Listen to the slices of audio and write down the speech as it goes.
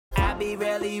be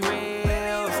really real.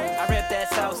 I rep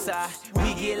that Southside.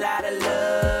 We get a lot of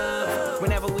love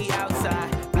whenever we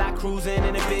outside. Block cruising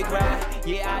in a big ride.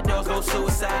 Yeah, outdoors go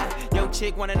suicide. Yo,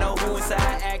 chick wanna know who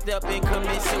inside. Act up and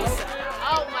commit suicide.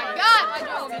 Oh my God, my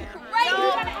girl gonna be crazy. You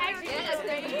gotta ask me.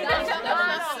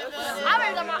 I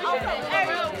already got my outfit.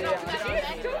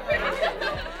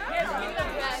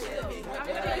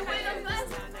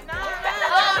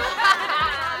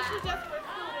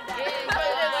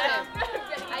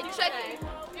 I check it.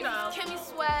 Kimmy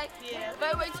swag.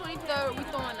 February 23rd, we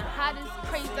throwing the hottest,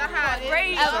 crazy,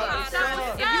 crazy ever.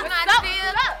 If you're not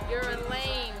there, you're a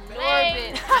lame,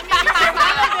 morbid.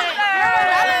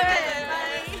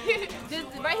 Just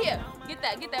right here. Get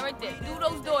that right there. Do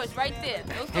those doors right there.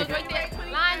 Those doors right there.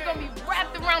 Line's gonna be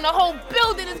wrapped around the whole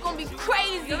building. It's gonna be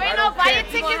crazy. You ain't no buy your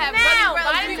tickets now.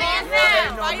 Buy your tickets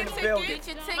now. Buy your tickets. Get your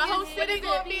tickets. My whole city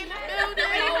gonna be in the building.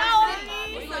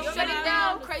 We're gonna shut it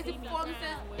down. Crazy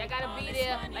performances. Y'all gotta be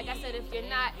there. Like I said, if you're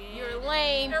not, you're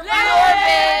lame. Morbid.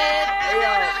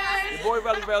 Your boy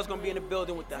Relly Rellz gonna be in the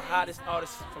building with the hottest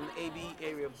artists from the AB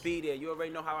area. Be there. You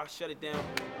already know how I shut it down.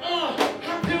 How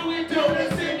do we do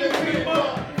this in the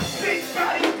people? Big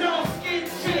body, dark skin,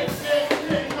 shit.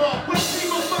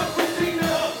 Christina fuck Christina,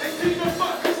 and Tina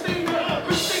fuck Christina.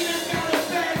 Christina's got a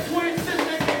bad twin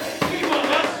sister. Keep her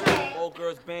hustling. All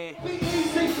girls band. Be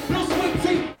easy, no sweet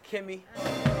tea. Kimmy.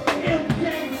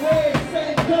 NBA red,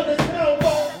 same colors,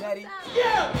 elbow. Nettie.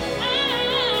 Yeah.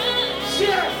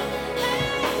 Sheriff.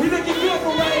 We looking good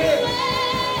from right here.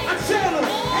 I'm telling.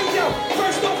 Hey yo,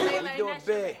 first off. We doing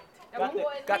big.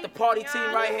 Got the party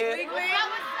team right here.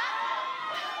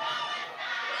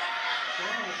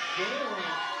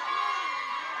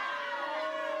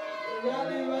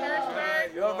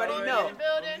 You already know.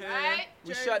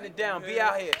 We shutting it down. Be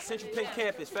out here. Central Penn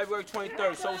campus, February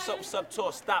 23rd.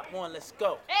 SoWatsupWatsupTour. Stop one. Let's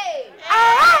go. Hey!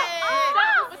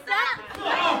 What's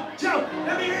up? Joe,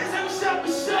 let me hear you say what's up,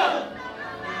 what's up.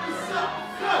 What's up,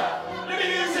 what's up. Let me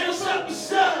hear you say what's up,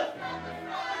 what's up.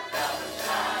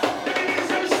 Let me hear you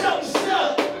say what's up, what's up.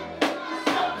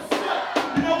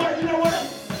 You know what?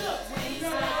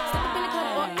 Step in the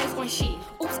club or ice on she.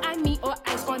 Oops, I me or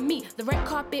ice on me. The red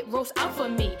carpet rolls out for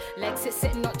me. Lexus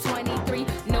sitting on 23.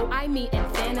 No, I mean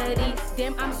infinity.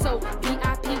 Damn, I'm so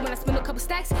VIP when I spend a couple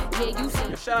stacks. Yeah, you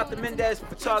see. Shout out to Mendez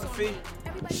Photography.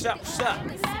 Shut.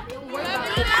 MVP.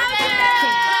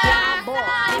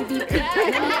 None of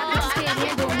y'all bitches can't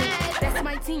handle me. That's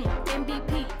my team.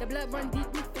 MVP. The blood run deep.